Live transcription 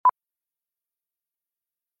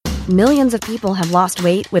Millions of people have lost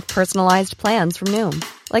weight with personalized plans from Noom.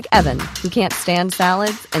 Like Evan, who can't stand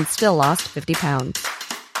salads and still lost 50 pounds.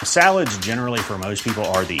 Salads generally for most people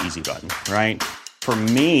are the easy button, right? For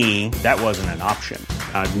me, that wasn't an option.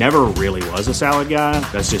 I never really was a salad guy.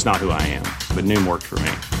 That's just not who I am. But Noom worked for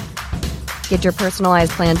me. Get your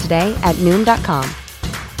personalized plan today at Noom.com.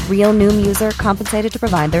 Real Noom user compensated to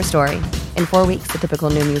provide their story. In 4 weeks, the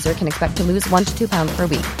typical Noom user can expect to lose 1 to 2 pounds per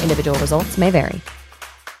week. Individual results may vary.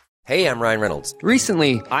 Hey, I'm Ryan Reynolds.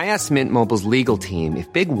 Recently, I asked Mint Mobile's legal team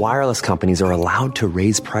if big wireless companies are allowed to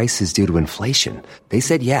raise prices due to inflation. They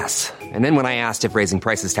said yes. And then when I asked if raising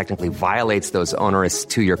prices technically violates those onerous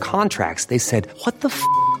 2-year contracts, they said, "What the f***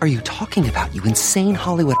 are you talking about, you insane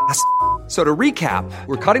Hollywood ass?" So to recap,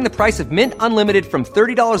 we're cutting the price of Mint Unlimited from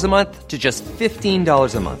 $30 a month to just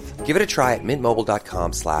 $15 a month. Give it a try at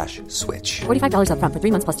mintmobile.com/switch. $45 up front for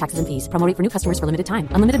 3 months plus taxes and fees. Promo rate for new customers for limited time.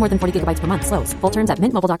 Unlimited more than 40 gigabytes per month. Slows full terms at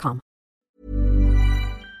mintmobile.com.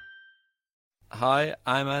 Hi,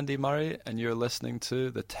 I'm Andy Murray, and you're listening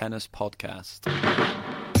to the Tennis Podcast.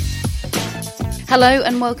 Hello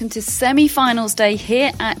and welcome to semi-finals day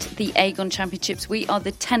here at the Aegon Championships. We are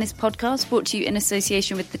the Tennis Podcast, brought to you in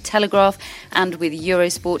association with The Telegraph and with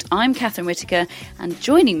Eurosport. I'm Catherine Whitaker, and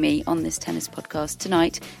joining me on this tennis podcast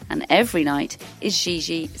tonight and every night is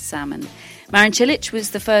Gigi Salmon. Marin Cilic was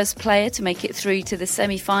the first player to make it through to the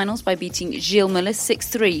semi-finals by beating Gilles Muller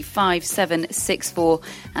 6-3, 5-7, 6-4,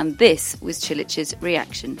 and this was Cilic's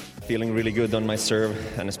reaction. Feeling really good on my serve,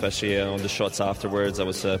 and especially on the shots afterwards. I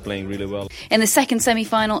was playing really well. In the second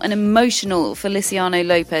semi-final, an emotional Feliciano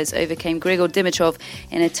Lopez overcame Grigor Dimitrov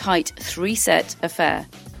in a tight 3-set affair.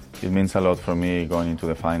 It means a lot for me going into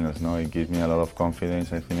the finals. No, it gives me a lot of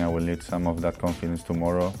confidence. I think I will need some of that confidence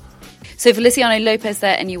tomorrow. So Feliciano Lopez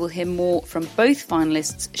there, and you will hear more from both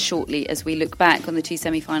finalists shortly as we look back on the two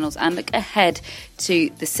semi-finals and look ahead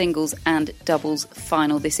to the singles and doubles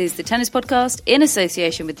final. This is the Tennis Podcast in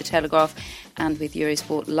association with The Telegraph and with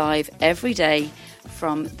Eurosport, live every day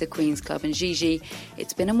from the Queen's Club. And Gigi,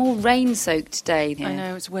 it's been a more rain-soaked day here. I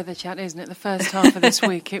know, it's weather chat, isn't it? The first half of this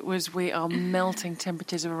week, we are melting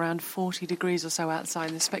temperatures of around 40 degrees or so outside.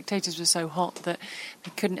 And the spectators were so hot that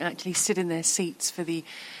they couldn't actually sit in their seats for the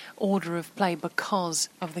order of play because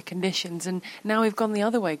of the conditions. And now we've gone the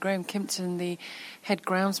other way. Graham Kimpton, the head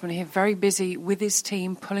groundsman here, very busy with his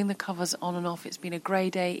team, pulling the covers on and off. It's been a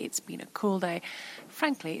grey day, it's been a cool day.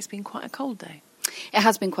 Frankly, it's been quite a cold day. It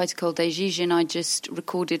has been quite a cold day. Gigi and I just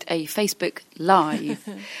recorded a Facebook Live.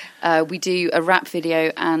 We do a rap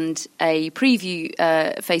video and a preview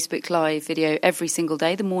Facebook Live video every single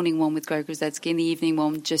day. The morning one with Greg Rosetsky and the evening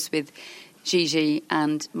one just with Gigi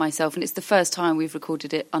and myself, and it's the first time we've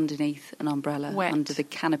recorded it underneath an umbrella, under the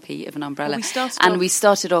canopy of an umbrella. Well, we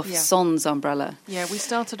started off Son's umbrella. Yeah, we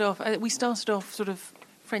started off sort of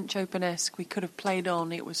French Open-esque. We could have played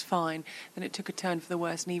on, it was fine. Then it took a turn for the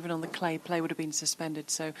worse, and even on the clay, play would have been suspended.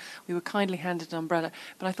 So we were kindly handed an umbrella.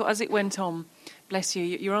 But I thought as it went on, bless you,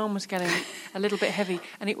 your arm was getting a little bit heavy,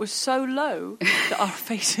 and it was so low that our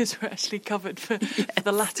faces were actually covered for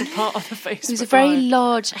the latter part of the face. It was a very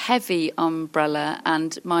large, heavy umbrella,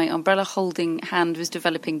 and my umbrella holding hand was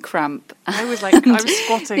developing cramp. I was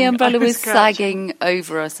squatting. The umbrella was sagging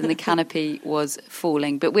over us, and the canopy was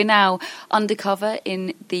falling. But we're now undercover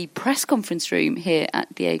in the press conference room here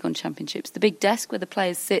at the Aegon Championships. The big desk where the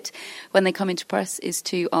players sit when they come into press is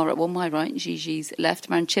to my right, Gigi's left.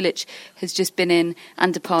 Marin Cilic has just been in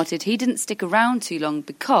and departed. He didn't stick around too long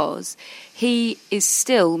because he is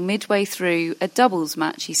still midway through a doubles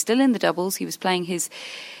match. He's still in the doubles. He was playing his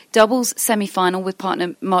doubles semi-final with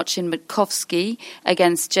partner Marcin Matkowski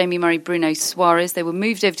against Jamie Murray, Bruno Suarez. They were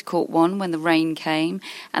moved over to court one when the rain came,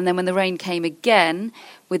 and then when the rain came again,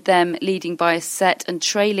 with them leading by a set and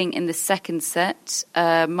trailing in the second set.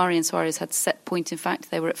 Murray and Suarez had set point, in fact.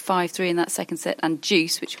 They were at 5-3 in that second set, and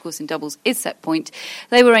deuce, which of course in doubles is set point.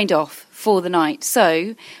 They were rained off for the night.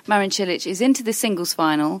 So Marin Cilic is into the singles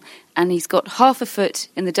final, and he's got half a foot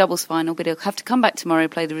in the doubles final, but he'll have to come back tomorrow,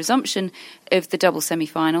 play the resumption of the doubles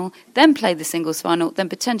semi-final, then play the singles final, then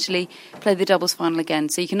potentially play the doubles final again.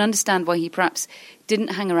 So you can understand why he perhaps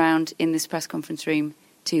didn't hang around in this press conference room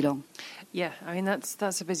too long. Yeah, I mean,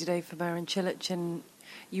 that's a busy day for Marin Cilic, and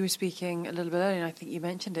you were speaking a little bit earlier, and I think you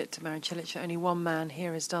mentioned it to Marin Cilic. Only one man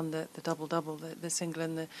here has done the double-double, the single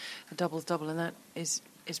and the doubles-double, and that is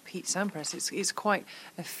Pete Sampras. It's quite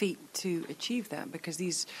a feat to achieve that, because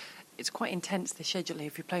these it's quite intense, the schedule here,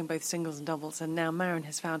 if you're playing both singles and doubles. And now Marin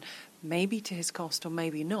has found, maybe to his cost or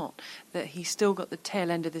maybe not, that he's still got the tail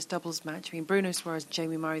end of this doubles match. I mean, Bruno Suarez and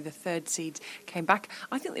Jamie Murray, the third seeds, came back.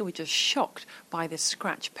 I think they were just shocked by this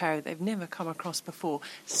scratch pair that they've never come across before.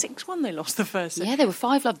 6-1 they lost the first set. Yeah, they were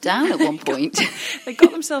 5-love down at one point. They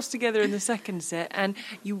got themselves together in the second set, and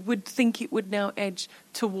you would think it would now edge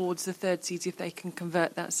towards the third seeds if they can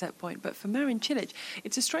convert that set point. But for Marin Cilic,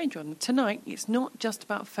 it's a strange one. Tonight, it's not just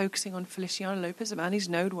about focusing on Feliciano Lopez, a man who's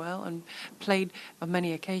known well and played on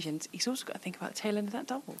many occasions. He's also got to think about the tail end of that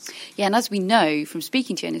doubles. Yeah, and as we know from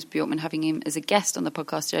speaking to Jonas Bjorkman, having him as a guest on the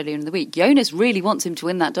podcast earlier in the week, Jonas really wants him to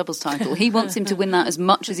win that doubles title. He wants him to win that as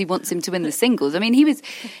much as he wants him to win the singles. I mean, he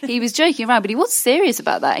was joking around, but he was serious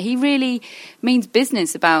about that. He really means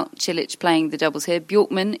business about Cilic playing the doubles here.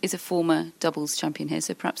 Bjorkman is a former doubles champion here,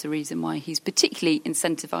 so perhaps the reason why he's particularly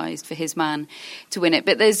incentivised for his man to win it.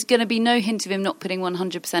 But there's going to be no hint of him not putting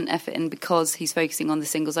 100% effort in because he's focusing on the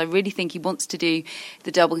singles. I really think he wants to do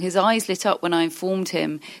the double. His eyes lit up when I informed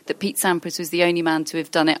him that Pete Sampras was the only man to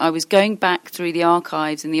have done it. I was going back through the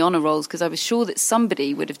archives and the honour rolls because I was sure that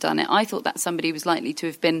somebody would have done it. I thought that somebody was likely to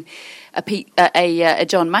have been a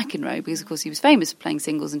John McEnroe because, of course, he was famous for playing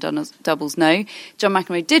singles and doubles. No, John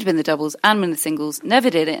McEnroe did win the doubles and win the singles, never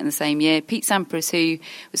did it in the same year. Pete Sampras, who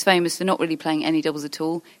was famous for not really playing any doubles at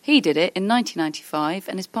all, he did it in 1995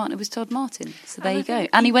 and his partner was Todd Martin. So there you go.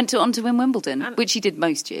 And he went on to win Wimbledon, which he did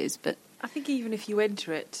most years, but... I think even if you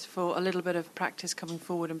enter it for a little bit of practice coming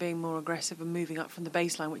forward and being more aggressive and moving up from the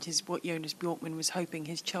baseline, which is what Jonas Bjorkman was hoping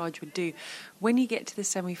his charge would do, when you get to the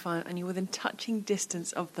semi-final and you're within touching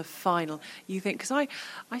distance of the final, you think... Because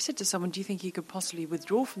I said to someone, do you think he could possibly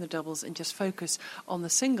withdraw from the doubles and just focus on the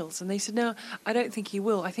singles? And they said, no, I don't think he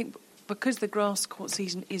will. I think... because the grass court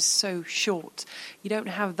season is so short, you don't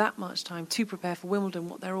have that much time to prepare for Wimbledon,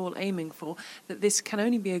 what they're all aiming for, that this can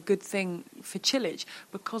only be a good thing for Cilic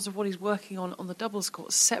because of what he's working on the doubles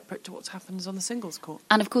court, separate to what happens on the singles court.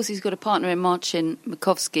 And, of course, he's got a partner in Marcin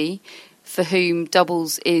Makowski, for whom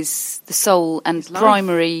doubles is the sole and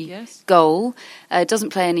primary goal.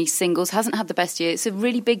 Doesn't play any singles, hasn't had the best year. It's a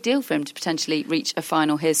really big deal for him to potentially reach a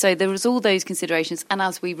final here. So there was all those considerations. And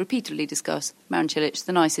as we repeatedly discuss, Marin Cilic,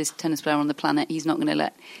 the nicest tennis player on the planet, he's not going to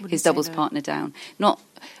let his doubles partner down. Not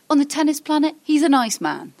on the tennis planet, he's a nice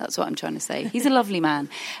man. That's what I'm trying to say. He's a lovely man.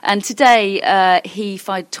 And today he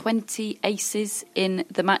fired 20 aces in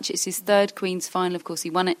the match. It's his third Queen's final. Of course,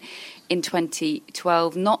 he won it in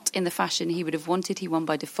 2012, not in the fashion he would have wanted. He won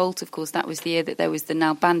by default. Of course, that was the year that there was the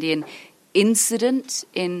Nalbandian incident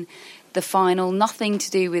in the final. Nothing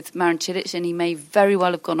to do with Marin Cilic, and he may very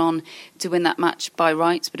well have gone on to win that match by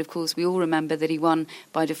rights. But of course, we all remember that he won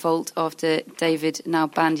by default after David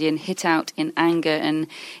Nalbandian hit out in anger and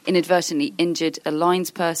inadvertently injured a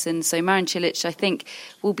linesperson. So Marin Cilic, I think,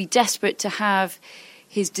 will be desperate to have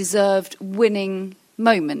his deserved winning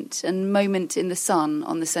moment in the sun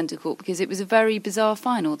on the centre court, because it was a very bizarre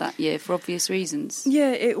final that year for obvious reasons.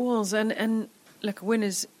 Yeah, it was. And look, a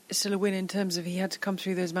winner's still a win in terms of he had to come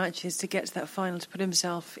through those matches to get to that final to put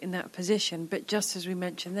himself in that position. But just as we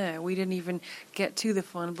mentioned there, we didn't even get to the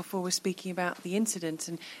final before we're speaking about the incident.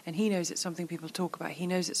 And he knows it's something people talk about. He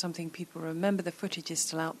knows it's something people remember. The footage is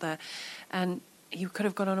still out there. And he could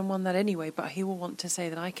have gone on and won that anyway, but he will want to say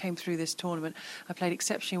that I came through this tournament, I played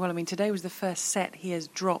exceptionally well. I mean, today was the first set he has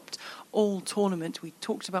dropped all tournament. We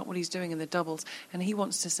talked about what he's doing in the doubles, and he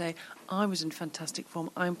wants to say, I was in fantastic form,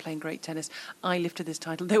 I'm playing great tennis, I lifted this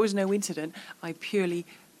title. There was no incident, I purely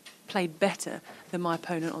played better than my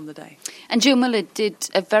opponent on the day. And Gilles Muller did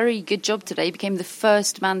a very good job today. He became the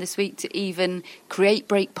first man this week to even create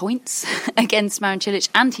break points against Marin Cilic,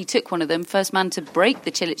 and he took one of them. First man to break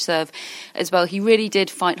the Cilic serve as well. He really did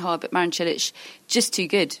fight hard, but Marin Cilic, just too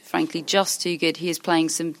good, frankly, just too good. He is playing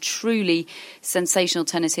some truly sensational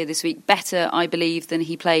tennis here this week. Better, I believe, than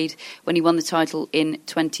he played when he won the title in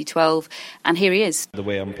 2012. And here he is. The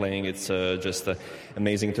way I'm playing, it's just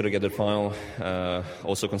amazing to get the final.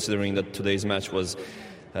 Also considering that today's match was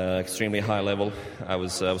extremely high level. I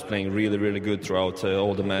was playing really, really good throughout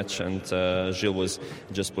all the match, and Gilles was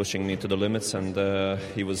just pushing me to the limits, and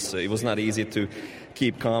it was not easy to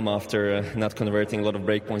keep calm after not converting a lot of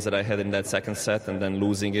break points that I had in that second set and then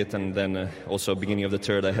losing it, and then also beginning of the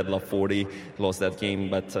third I had love 40, lost that game,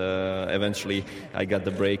 but eventually I got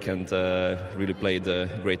the break and really played a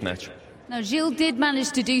great match. Now, Gilles did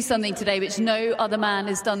manage to do something today which no other man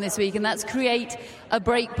has done this week, and that's create a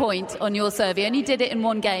break point on your serve. He only did it in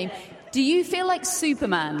one game. Do you feel like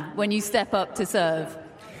Superman when you step up to serve?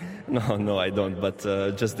 No, I don't. But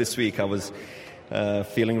just this week I was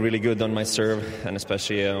feeling really good on my serve, and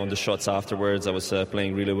especially on the shots afterwards. I was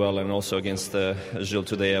playing really well, and also against Gilles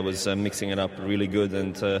today, I was mixing it up really good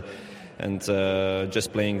and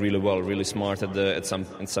just playing really well, really smart at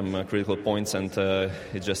some critical points, and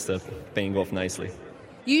it's just paying off nicely.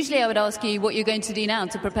 Usually I would ask you what you're going to do now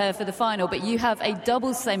to prepare for the final, but you have a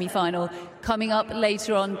doubles semi-final coming up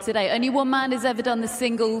later on today. Only one man has ever done the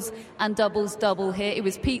singles and doubles double here. It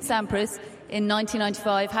was Pete Sampras in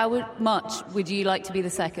 1995. How much would you like to be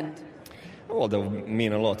the second? Well, that would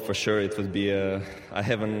mean a lot for sure. It would be. I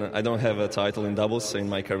don't have a title in doubles in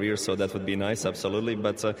my career, so that would be nice, absolutely.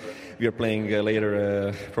 But we are playing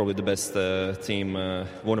later, probably the best team,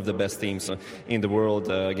 one of the best teams in the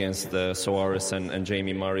world against Soares and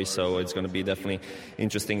Jamie Murray. So it's going to be definitely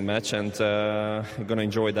interesting match, and we're going to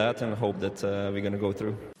enjoy that and hope that we're going to go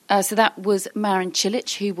through. So that was Marin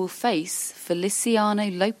Cilic, who will face Feliciano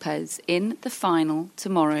Lopez in the final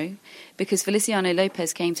tomorrow, because Feliciano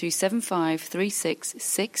Lopez came through 7-5, 3-6,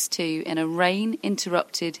 6-2 in a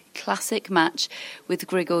rain-interrupted classic match with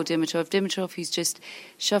Grigor Dimitrov. Dimitrov, who's just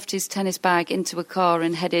shoved his tennis bag into a car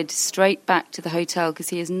and headed straight back to the hotel because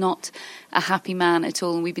he is not a happy man at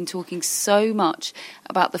all. And we've been talking so much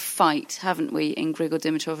about the fight, haven't we, in Grigor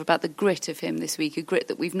Dimitrov, about the grit of him this week, a grit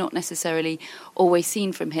that we've not necessarily always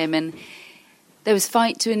seen from him. And there was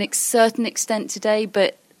fight to a certain extent today,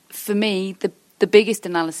 but for me, the biggest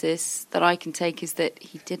analysis that I can take is that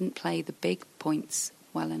he didn't play the big points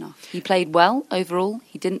well enough. He played well overall,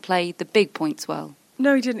 he didn't play the big points well.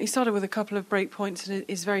 No, he didn't. He started with a couple of break points in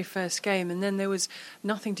his very first game, and then there was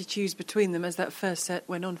nothing to choose between them as that first set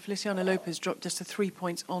went on. Feliciano Lopez dropped just 3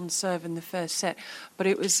 points on serve in the first set, but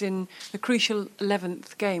it was in the crucial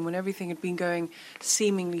 11th game, when everything had been going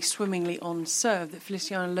seemingly swimmingly on serve, that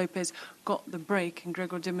Feliciano Lopez got the break, and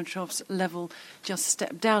Grigor Dimitrov's level just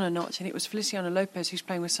stepped down a notch. And it was Feliciano Lopez who's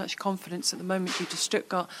playing with such confidence at the moment due to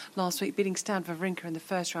Stuttgart last week, beating Stan Wawrinka in the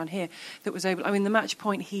first round here, that was able... I mean, the match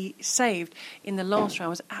point he saved in the last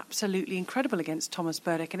round was absolutely incredible against Thomas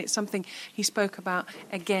Berdych, and it's something he spoke about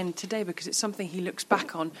again today, because it's something he looks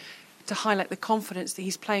back on to highlight the confidence that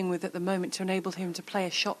he's playing with at the moment to enable him to play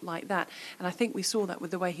a shot like that. And I think we saw that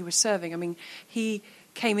with the way he was serving. I mean, he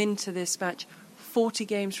came into this match 40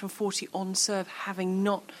 games from 40 on serve, having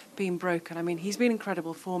not been broken. I mean, he's been in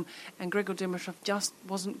incredible form, and Grigor Dimitrov just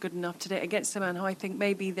wasn't good enough today against a man who I think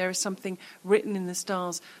maybe there is something written in the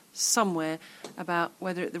stars somewhere about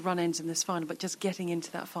whether the run ends in this final, but just getting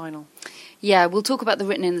into that final. Yeah, we'll talk about the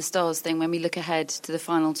written in the stars thing when we look ahead to the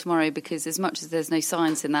final tomorrow, because as much as there's no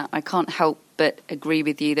science in that, I can't help but agree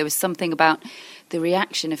with you. There was something about the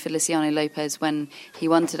reaction of Feliciano Lopez when he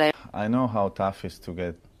won today. I know how tough it is to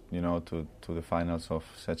get to the finals of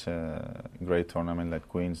such a great tournament like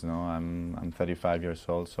Queens. I'm 35 years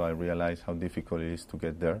old, so I realize how difficult it is to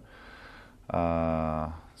get there.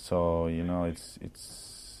 So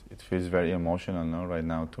it feels very emotional right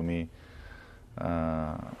now to me.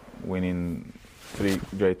 Winning 3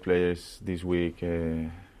 great players this week,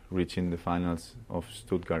 reaching the finals of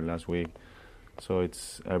Stuttgart last week. So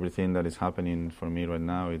it's everything that is happening for me right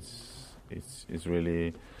now. It's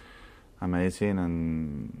really amazing,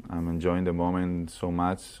 and I'm enjoying the moment so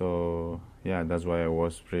much. So yeah, that's why I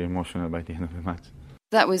was pretty emotional by the end of the match.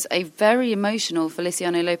 That was a very emotional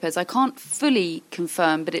Feliciano Lopez. I can't fully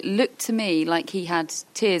confirm, but it looked to me like he had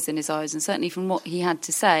tears in his eyes, and certainly from what he had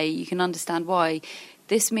to say, you can understand why.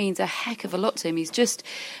 This means a heck of a lot to him. He's just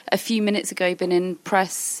a few minutes ago been in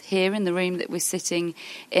press here in the room that we're sitting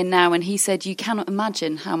in now, and he said, you cannot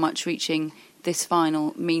imagine how much reaching this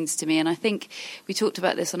final means to me. And I think we talked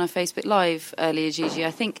about this on our Facebook Live earlier, Gigi.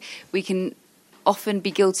 I think we can often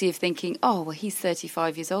be guilty of thinking, oh, well, he's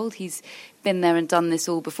 35 years old. He's been there and done this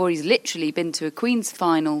all before. He's literally been to a Queen's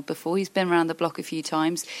final before. He's been around the block a few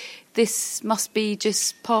times. This must be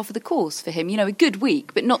just par for the course for him. A good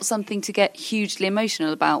week, but not something to get hugely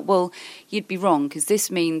emotional about. Well, you'd be wrong, because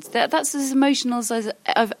this means that's as emotional as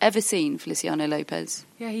I've ever seen Feliciano Lopez.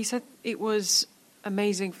 Yeah, he said it was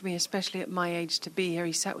amazing for me, especially at my age, to be here.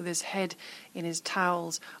 He sat with his head in his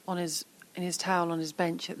towel on his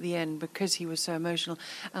bench at the end because he was so emotional.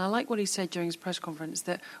 And I like what he said during his press conference,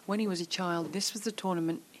 that when he was a child, this was the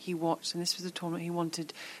tournament he watched, and this was the tournament he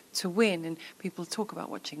wanted to win. And people talk about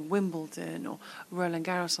watching Wimbledon or Roland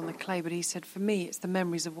Garros on the clay, but he said, for me, it's the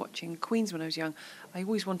memories of watching Queens when I was young. I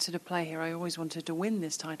always wanted to play here. I always wanted to win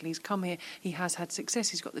this title. He's come here. He has had success.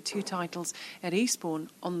 He's got the 2 titles at Eastbourne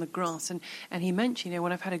on the grass. And he mentioned,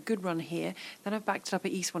 when I've had a good run here, then I've backed it up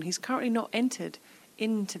at Eastbourne. He's currently not entered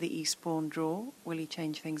into the Eastbourne draw. Will he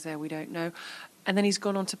change things there? We don't know. And then he's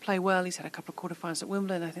gone on to play well. He's had a couple of quarterfinals at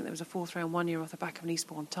Wimbledon. I think there was a fourth round 1 year off the back of an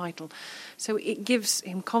Eastbourne title. So it gives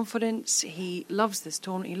him confidence. He loves this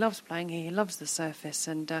tournament. He loves playing here. He loves the surface.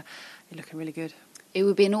 And they're looking really good. It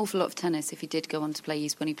would be an awful lot of tennis if he did go on to play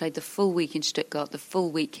Eastbourne. He played the full week in Stuttgart, the full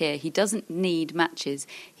week here. He doesn't need matches.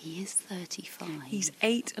 He is 35. He's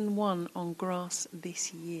 8-1 on grass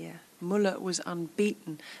this year. Muller was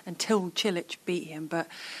unbeaten until Cilic beat him. But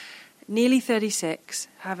nearly 36,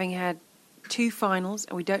 having had 2 finals,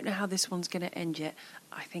 and we don't know how this one's going to end yet.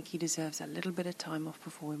 I think he deserves a little bit of time off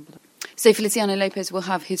before Wimbledon. So Feliciano Lopez will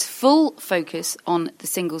have his full focus on the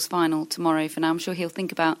singles final tomorrow. For now, I'm sure he'll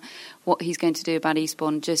think about what he's going to do about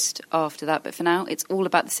Eastbourne just after that. But for now, it's all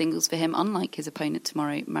about the singles for him, unlike his opponent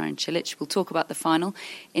tomorrow, Marin Cilic. We'll talk about the final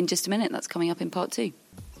in just a minute. That's coming up in part 2.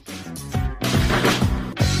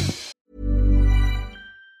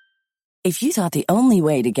 If you thought the only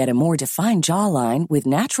way to get a more defined jawline with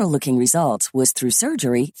natural-looking results was through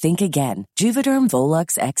surgery, think again. Juvederm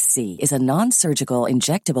Volux XC is a non-surgical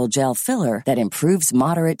injectable gel filler that improves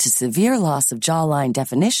moderate to severe loss of jawline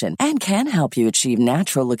definition and can help you achieve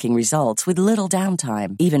natural-looking results with little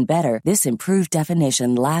downtime. Even better, this improved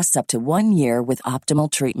definition lasts up to 1 year with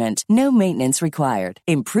optimal treatment. No maintenance required.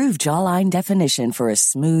 Improve jawline definition for a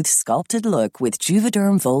smooth, sculpted look with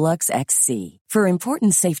Juvederm Volux XC. For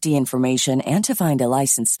important safety information and to find a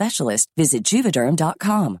licensed specialist, visit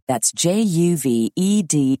Juvederm.com. That's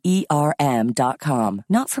JUVEDERM.com.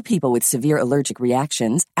 Not for people with severe allergic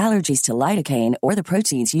reactions, allergies to lidocaine, or the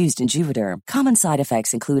proteins used in Juvederm. Common side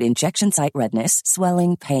effects include injection site redness,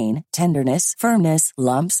 swelling, pain, tenderness, firmness,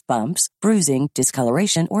 lumps, bumps, bruising,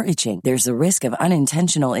 discoloration, or itching. There's a risk of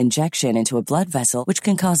unintentional injection into a blood vessel, which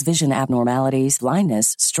can cause vision abnormalities,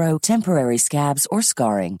 blindness, stroke, temporary scabs, or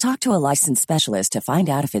scarring. Talk to a licensed specialist to find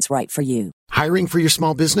out if it's right for you. Hiring for your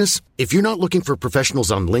small business? If you're not looking for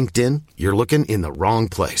professionals on LinkedIn, you're looking in the wrong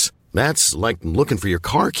place. That's like looking for your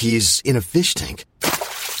car keys in a fish tank.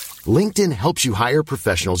 LinkedIn helps you hire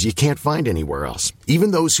professionals you can't find anywhere else,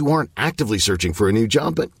 even those who aren't actively searching for a new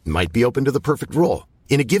job but might be open to the perfect role.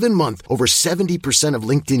 In a given month, over 70% of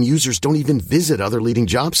LinkedIn users don't even visit other leading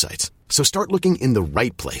job sites. So start looking in the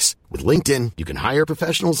right place. With LinkedIn, you can hire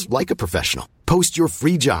professionals like a professional. Post your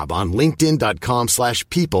free job on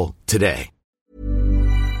linkedin.com/people today.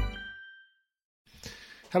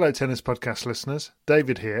 Hello, Tennis Podcast listeners.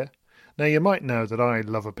 David here. Now, you might know that I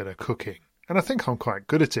love a bit of cooking, and I think I'm quite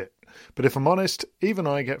good at it. But if I'm honest, even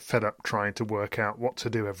I get fed up trying to work out what to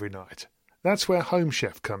do every night. That's where Home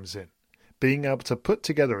Chef comes in. Being able to put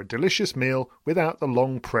together a delicious meal without the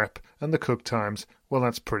long prep and the cook times, well,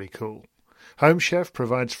 that's pretty cool. Home Chef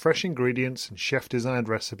provides fresh ingredients and chef-designed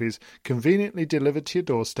recipes conveniently delivered to your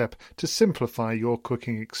doorstep to simplify your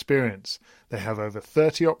cooking experience. They have over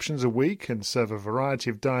 30 options a week and serve a variety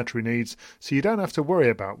of dietary needs, so you don't have to worry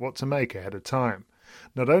about what to make ahead of time.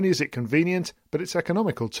 Not only is it convenient, but it's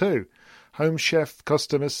economical too. Home Chef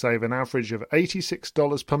customers save an average of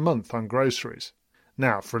 $86 per month on groceries.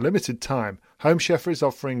 Now, for a limited time, Home Chef is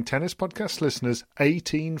offering Tennis Podcast listeners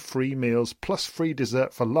 18 free meals plus free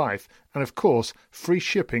dessert for life and, of course, free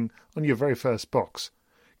shipping on your very first box.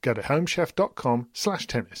 Go to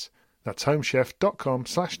homechef.com/tennis. That's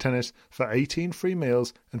homechef.com/tennis for 18 free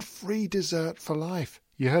meals and free dessert for life.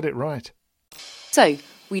 You heard it right. So,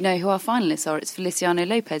 we know who our finalists are. It's Feliciano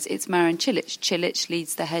Lopez. It's Marin Cilic. Cilic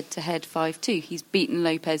leads the head-to-head 5-2. He's beaten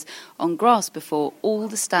Lopez on grass before. All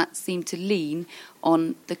the stats seem to lean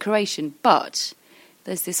on the Croatian. But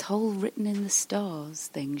there's this whole written in the stars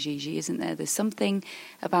thing, Gigi, isn't there? There's something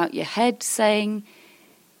about your head saying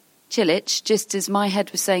Cilic, just as my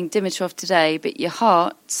head was saying Dimitrov today, but your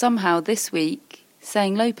heart somehow this week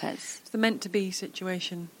saying Lopez. It's the meant-to-be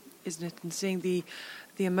situation, isn't it? And seeing the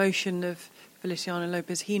emotion of Feliciano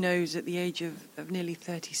Lopez, he knows at the age of nearly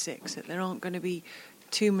 36 that there aren't going to be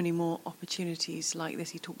too many more opportunities like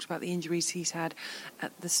this. He talks about the injuries he's had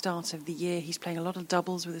at the start of the year. He's playing a lot of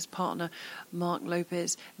doubles with his partner, Marc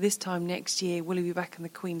Lopez. This time next year, will he be back in the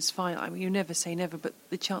Queen's final? I mean, you never say never, but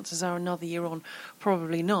the chances are another year on,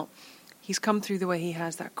 probably not. He's come through the way he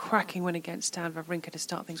has, that cracking win against Stan Wawrinka to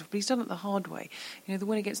start things off. But he's done it the hard way. You know, the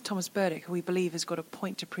win against Thomas Berdych, who we believe has got a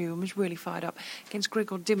point to prove and was really fired up against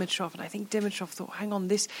Grigor Dimitrov. And I think Dimitrov thought, hang on,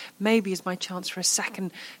 this maybe is my chance for a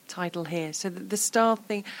second title here. So the star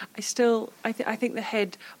thing, I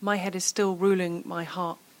think my head is still ruling my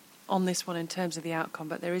heart on this one in terms of the outcome,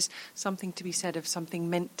 but there is something to be said of something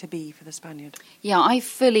meant to be for the Spaniard. Yeah, I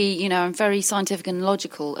fully, I'm very scientific and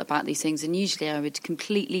logical about these things, and usually I would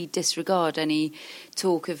completely disregard any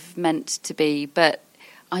talk of meant to be, but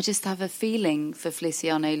I just have a feeling for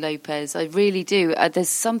Feliciano Lopez. I really do. There's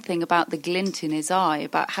something about the glint in his eye,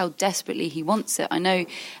 about how desperately he wants it. I know,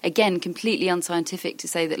 again, completely unscientific to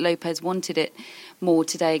say that Lopez wanted it more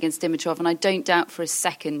today against Dimitrov, and I don't doubt for a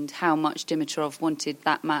second how much Dimitrov wanted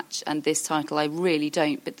that match and this title. I really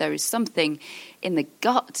don't. But there is something in the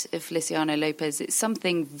gut of Feliciano Lopez. It's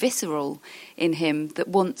something visceral in him that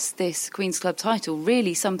wants this Queen's Club title.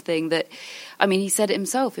 Really something that, I mean, he said it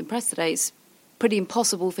himself in press today. It's pretty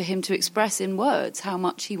impossible for him to express in words how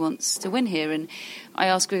much he wants to win here. And I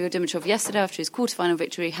asked Grigor Dimitrov yesterday after his quarterfinal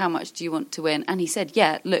victory, how much do you want to win? And he said,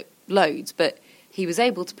 yeah, look, loads, but he was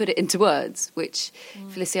able to put it into words, which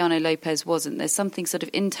Feliciano Lopez wasn't. There's something sort of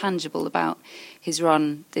intangible about his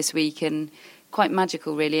run this week and quite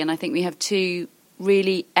magical, really. And I think we have two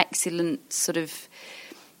really excellent sort of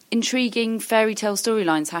intriguing fairy tale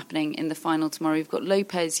storylines happening in the final tomorrow. We've got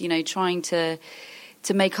Lopez, trying to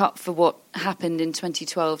make up for what happened in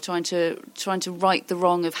 2012, trying to right the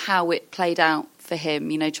wrong of how it played out for him,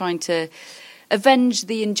 trying to avenge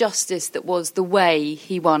the injustice that was the way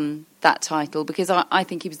he won that title, because I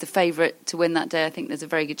think he was the favourite to win that day. I think there's a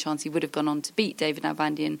very good chance he would have gone on to beat David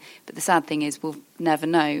Nalbandian, but the sad thing is we'll never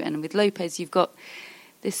know. And with Lopez, you've got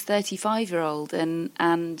this 35-year-old and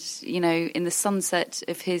in the sunset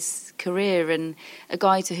of his career, and a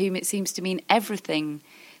guy to whom it seems to mean everything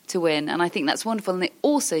to win, and I think that's wonderful. And it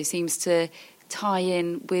also seems to tie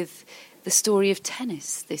in with the story of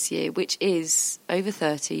tennis this year, which is over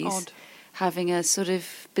 30s. Odd. Having a sort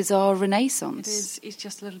of bizarre renaissance. It is. It's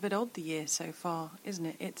just a little bit odd the year so far, isn't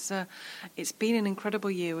it? It's been an incredible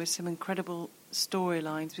year with some incredible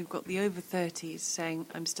storylines. We've got the over 30s saying,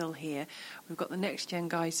 I'm still here. We've got the next gen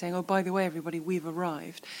guys saying, oh, by the way, everybody, we've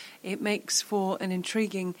arrived. It makes for an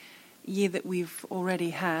intriguing year that we've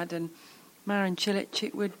already had. And Marin Cilic,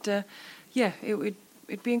 it'd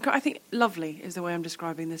be incredible. I think lovely is the way I'm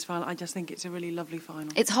describing this final. I just think it's a really lovely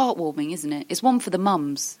final. It's heartwarming, isn't it? It's one for the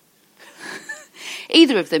mums.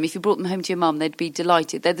 Either of them, if you brought them home to your mum, they'd be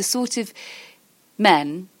delighted. They're the sort of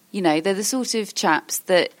men, they're the sort of chaps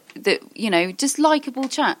that just likeable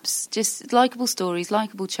chaps, just likeable stories,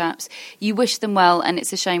 likeable chaps. You wish them well, and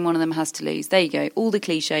it's a shame one of them has to lose. There you go, all the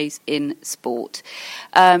cliches in sport.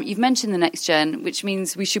 You've mentioned the next gen, which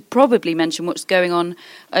means we should probably mention what's going on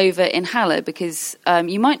over in Halle, because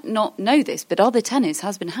you might not know this, but other tennis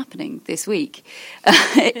has been happening this week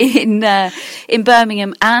in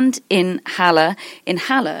Birmingham and in Halle. In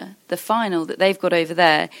Halle, the final that they've got over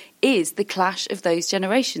there is the clash of those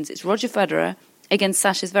generations. It's Roger Federer against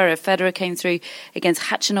Sasha Zverev. Federer came through against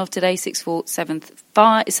Khachanov today, 6-4,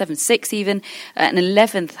 7-6 even, an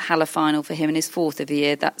 11th Halle final for him in his fourth of the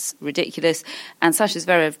year. That's ridiculous. And Sasha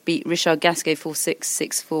Zverev beat Richard Gasquet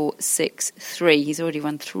 4-6, 6-4, 6-3. He's already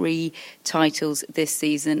won 3 titles this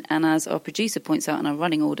season, and as our producer points out in our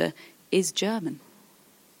running order, is German.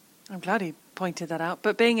 I'm glad he pointed that out.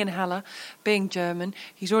 But being in Halle, being German,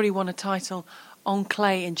 he's already won a title on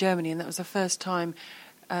clay in Germany, and that was the first time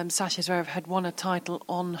Sasha Zverev had won a title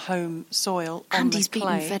on home soil on and the he's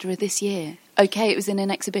clay. beaten Federer this year. OK, it was in an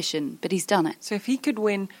exhibition, but he's done it. So if he could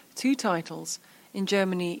win 2 titles in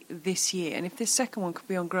Germany this year, and if this second one could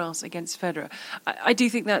be on grass against Federer, I do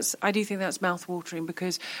think that's mouth-watering,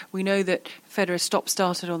 because we know that Federer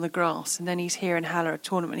stop-started on the grass, and then he's here in Halle, a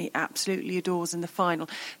tournament he absolutely adores in the final.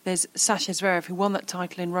 There's Sasha Zverev, who won that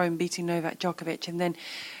title in Rome, beating Novak Djokovic, and then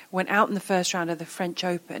went out in the first round of the French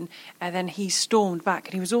Open, and then he stormed back.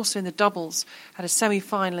 And he was also in the doubles, had a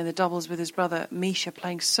semi-final in the doubles with his brother Misha,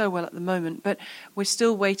 playing so well at the moment. But we're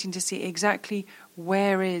still waiting to see exactly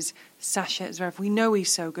where is Sasha Zverev. We know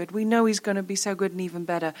he's so good. We know he's going to be so good and even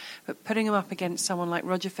better. But putting him up against someone like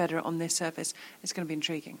Roger Federer on this surface is going to be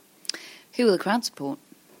intriguing. Who will the crowd support?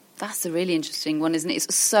 That's a really interesting one, isn't it?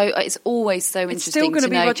 It's always so interesting. It's still going to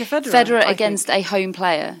be know Roger Federer. Federer against a home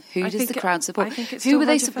player. Who does the crowd support? I think it's Who were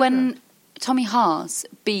they Roger Federer. when Tommy Haas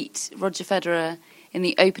beat Roger Federer in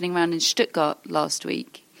the opening round in Stuttgart last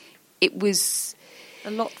week? It was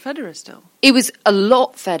a lot Federer still. It was a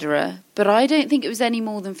lot Federer, but I don't think it was any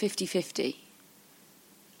more than 50-50.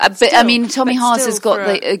 But I mean, Tommy Haas has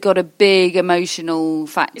got a big emotional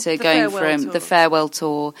factor going for him, the farewell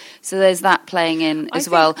tour. So there's that playing in as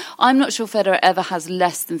well. I'm not sure Federer ever has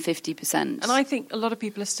less than 50%. And I think a lot of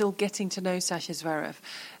people are still getting to know Sasha Zverev.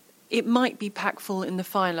 It might be packed full in the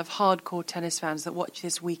final of hardcore tennis fans that watch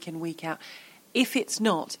this week in, week out. if it's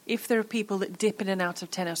not, if there are people that dip in and out of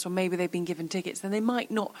tennis, or maybe they've been given tickets, then they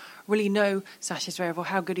might not really know Sasha Zverev or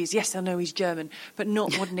how good he is. Yes, they'll know he's German, but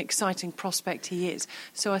not what an exciting prospect he is.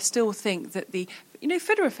 So I still think that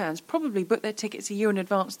Federer fans probably book their tickets a year in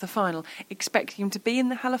advance of the final, expecting him to be in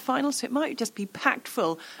the Halle final, so it might just be packed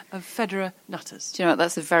full of Federer nutters. Do you know what?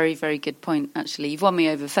 That's a very, very good point, actually. You've won me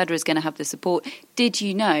over. Federer's going to have the support. Did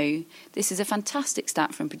you know, this is a fantastic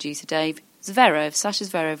stat from producer Dave, Sasha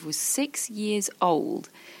Zverev was 6 years old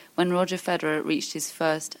when Roger Federer reached his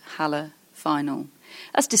first Halle final.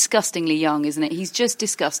 That's disgustingly young, isn't it? He's just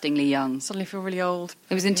disgustingly young. Suddenly feel really old.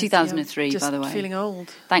 It was in 2003, by the way. Just feeling old.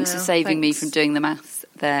 Thanks for saving me from doing the maths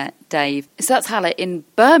there, Dave. So that's Halle. In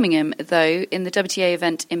Birmingham, though, in the WTA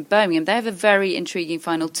event in Birmingham, they have a very intriguing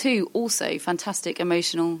final. 2 also fantastic,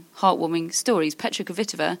 emotional, heartwarming stories. Petra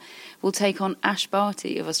Kvitova will take on Ash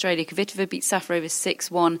Barty of Australia. Kvitova beat Safarova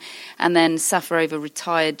 6-1, and then Safarova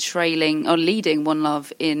retired leading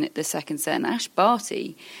 1-love in the second set. And Ash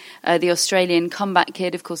Barty, the Australian comeback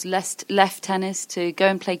kid, of course, left tennis to go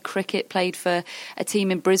and play cricket, played for a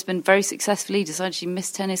team in Brisbane very successfully, decided she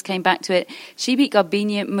missed tennis, came back to it. She beat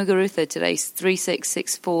Garbine Muguruza today, 3-6,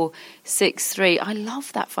 6-4, 6-3. I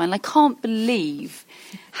love that final. I can't believe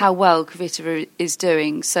how well Kvitova is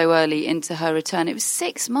doing so early into her return. It was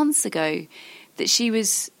 6 months ago that she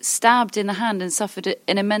was stabbed in the hand and suffered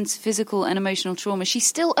an immense physical and emotional trauma. She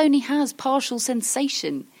still only has partial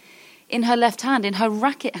sensation in her left hand, in her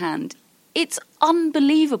racket hand. It's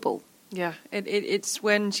unbelievable. Yeah, it's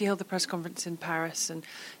when she held the press conference in Paris and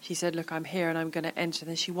she said, look, I'm here and I'm going to enter.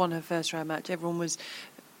 Then she won her first round match. Everyone was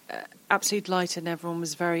absolutely delighted and everyone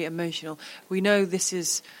was very emotional. We know this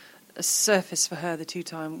is a surface for her, the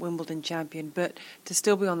 2-time Wimbledon champion, but to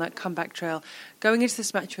still be on that comeback trail. Going into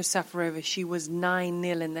this match with Safarova, she was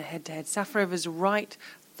 9-0 in the head-to-head. Safarova's right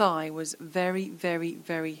thigh was very, very,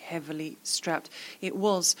 very heavily strapped. It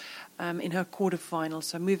was in her quarter-final,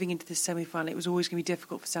 so moving into the semi-final, it was always going to be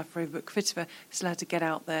difficult for Safarova, but Kvitova still had to get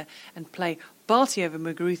out there and play. Barty over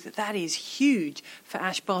Muguruza, that is huge for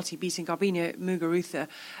Ash Barty beating Garbine Muguruza.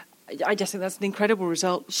 I just think that's an incredible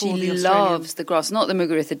result for the Australian. She loves the grass. Not that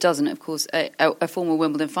Muguruza doesn't, of course, a former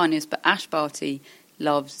Wimbledon finalist, but Ash Barty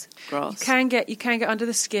loves grass. You can get under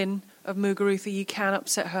the skin of Muguruza. You can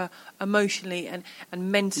upset her emotionally and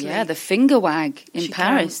mentally. Yeah, the finger wag in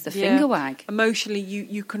Paris, finger wag. Emotionally,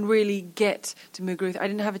 you can really get to Muguruza. I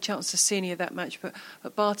didn't have a chance to see any of that match, but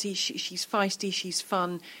Barty, she's feisty, she's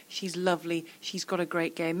fun, she's lovely, she's got a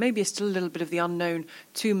great game. Maybe it's still a little bit of the unknown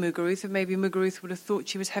to Muguruza. Maybe Muguruza would have thought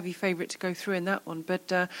she was heavy favourite to go through in that one.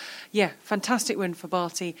 But fantastic win for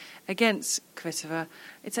Barty against Kvitova.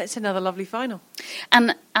 It's another lovely final.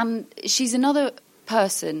 And she's another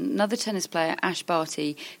tennis player, Ash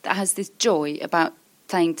Barty, that has this joy about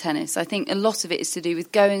playing tennis. I think a lot of it is to do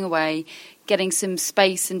with going away, getting some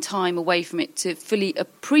space and time away from it to fully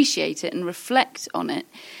appreciate it and reflect on it.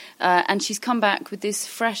 And she's come back with this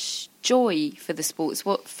fresh joy for the sport. It's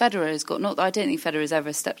what Federer has got. I don't think Federer has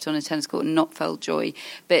ever stepped on a tennis court and not felt joy.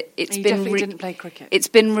 But he definitely didn't play cricket. It's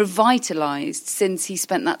been revitalised since he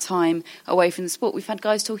spent that time away from the sport. We've had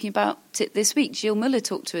guys talking about it this week. Gilles Muller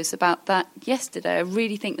talked to us about that yesterday. I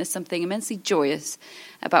really think there's something immensely joyous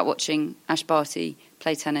about watching Ash Barty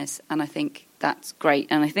play tennis, and I think that's great.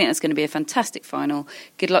 And I think that's going to be a fantastic final.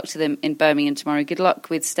 Good luck to them in Birmingham tomorrow. Good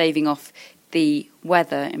luck with staving off the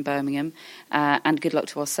weather in Birmingham, and good luck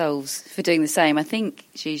to ourselves for doing the same. I think,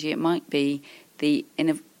 Gigi, it might be the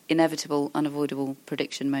inevitable, unavoidable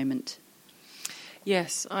prediction moment.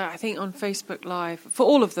 Yes, I think on Facebook Live for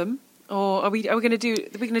all of them, or are we going to do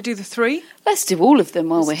the 3? Let's do all of them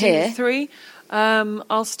while we're here. The 3.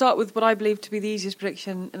 I'll start with what I believe to be the easiest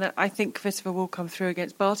prediction, and I think Kvitova will come through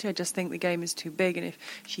against Barty. I just think the game is too big, and if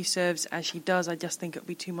she serves as she does, I just think it'll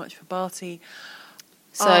be too much for Barty.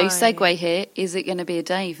 So, segue here, is it going to be a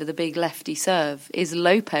day for the big lefty serve? Is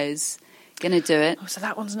Lopez going to do it? Oh, so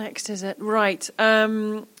that one's next, is it? Right.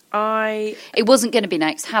 It wasn't going to be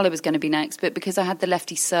next. Halle was going to be next, but because I had the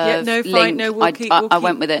lefty serve link, I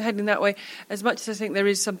went with it. Heading that way. As much as I think there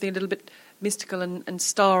is something a little bit mystical and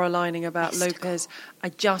star aligning about Lopez, I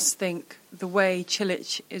just think the way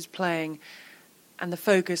Cilic is playing and the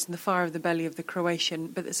focus and the fire of the belly of the Croatian,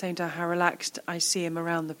 but at the same time how relaxed I see him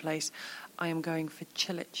around the place, I am going for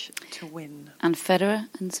Cilic to win. And Federer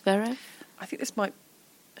and Zverev? I think this might...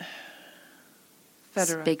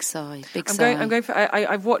 Federer. Big sigh. I'm going for...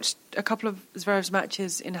 I've watched a couple of Zverev's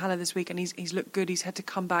matches in Halle this week, and he's looked good. He's had to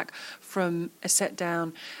come back from a set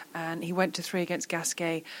down, and he went to 3 against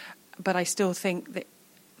Gasquet. But I still think that...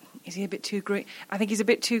 Is he a bit too green? I think he's a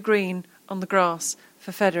bit too green on the grass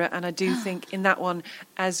for Federer, and I do think in that one,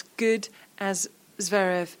 as good as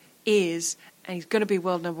Zverev is and he's going to be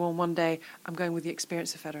world number one day, I'm going with the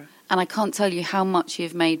experience of Federer. And I can't tell you how much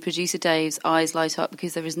you've made producer Dave's eyes light up,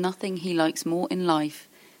 because there is nothing he likes more in life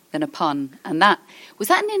than a pun. And was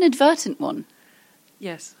that an inadvertent one?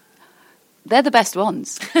 Yes. They're the best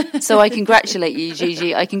ones. So I congratulate you,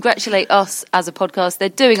 Gigi. I congratulate us as a podcast. They're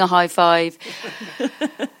doing a high five.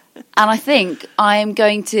 And I think I am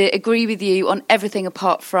going to agree with you on everything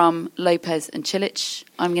apart from Lopez and Cilic.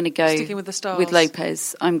 I'm going to go sticking with the stars. With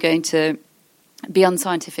Lopez. I'm going to be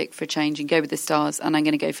unscientific for a change and go with the stars, and I'm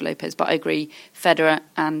going to go for Lopez. But I agree, Federer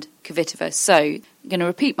and Kvitova. So I'm going to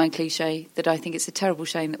repeat my cliche that I think it's a terrible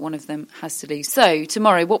shame that one of them has to lose. So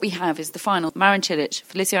tomorrow what we have is the final, Marin Cilic,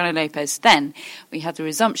 Feliciano Lopez. Then we have the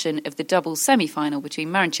resumption of the doubles semi-final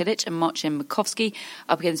between Marin Cilic and Marcin Makowski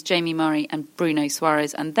up against Jamie Murray and Bruno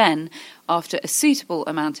Suarez. And then, after a suitable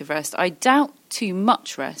amount of rest, I doubt too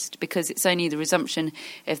much rest, because it's only the resumption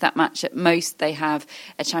of that match. At most they have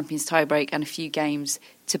a Champions tiebreak and a few games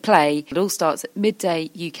to play. It all starts at midday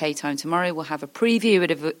UK time tomorrow. We'll have a preview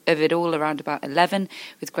of it all around about 11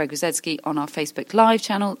 with Greg Rosetsky on our Facebook Live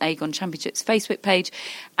channel, Aegon Championships Facebook page,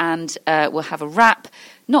 and we'll have a wrap,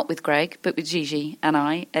 not with Greg, but with Gigi and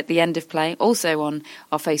I at the end of play, also on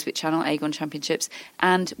our Facebook channel, Aegon Championships,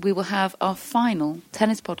 and we will have our final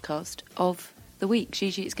tennis podcast of the week.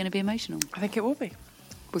 Gigi, it's going to be emotional. I think it will be.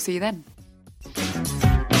 We'll see you then.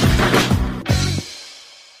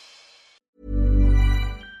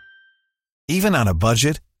 Even on a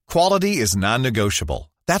budget, quality is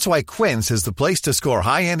non-negotiable. That's why Quince is the place to score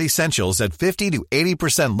high-end essentials at 50 to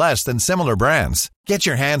 80% less than similar brands. Get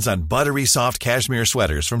your hands on buttery soft cashmere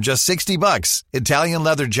sweaters from just $60, Italian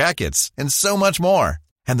leather jackets, and so much more.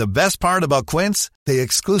 And the best part about Quince, they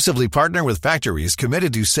exclusively partner with factories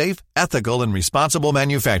committed to safe, ethical, and responsible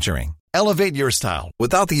manufacturing. Elevate your style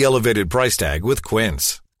without the elevated price tag with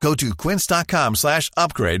Quince. Go to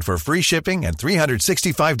quince.com/upgrade for free shipping and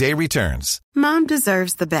 365-day returns. Mom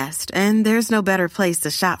deserves the best, and there's no better place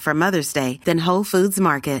to shop for Mother's Day than Whole Foods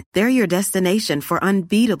Market. They're your destination for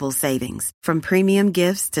unbeatable savings, from premium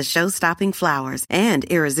gifts to show-stopping flowers and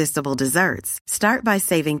irresistible desserts. Start by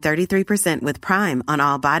saving 33% with Prime on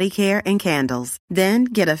all body care and candles. Then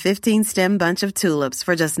get a 15-stem bunch of tulips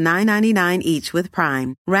for just $9.99 each with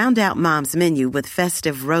Prime. Round out Mom's menu with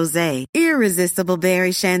festive rosé, irresistible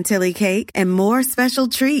berry chantilly cake, and more special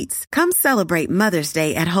treats. Come celebrate Mother's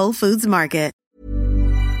Day at Whole Foods Market.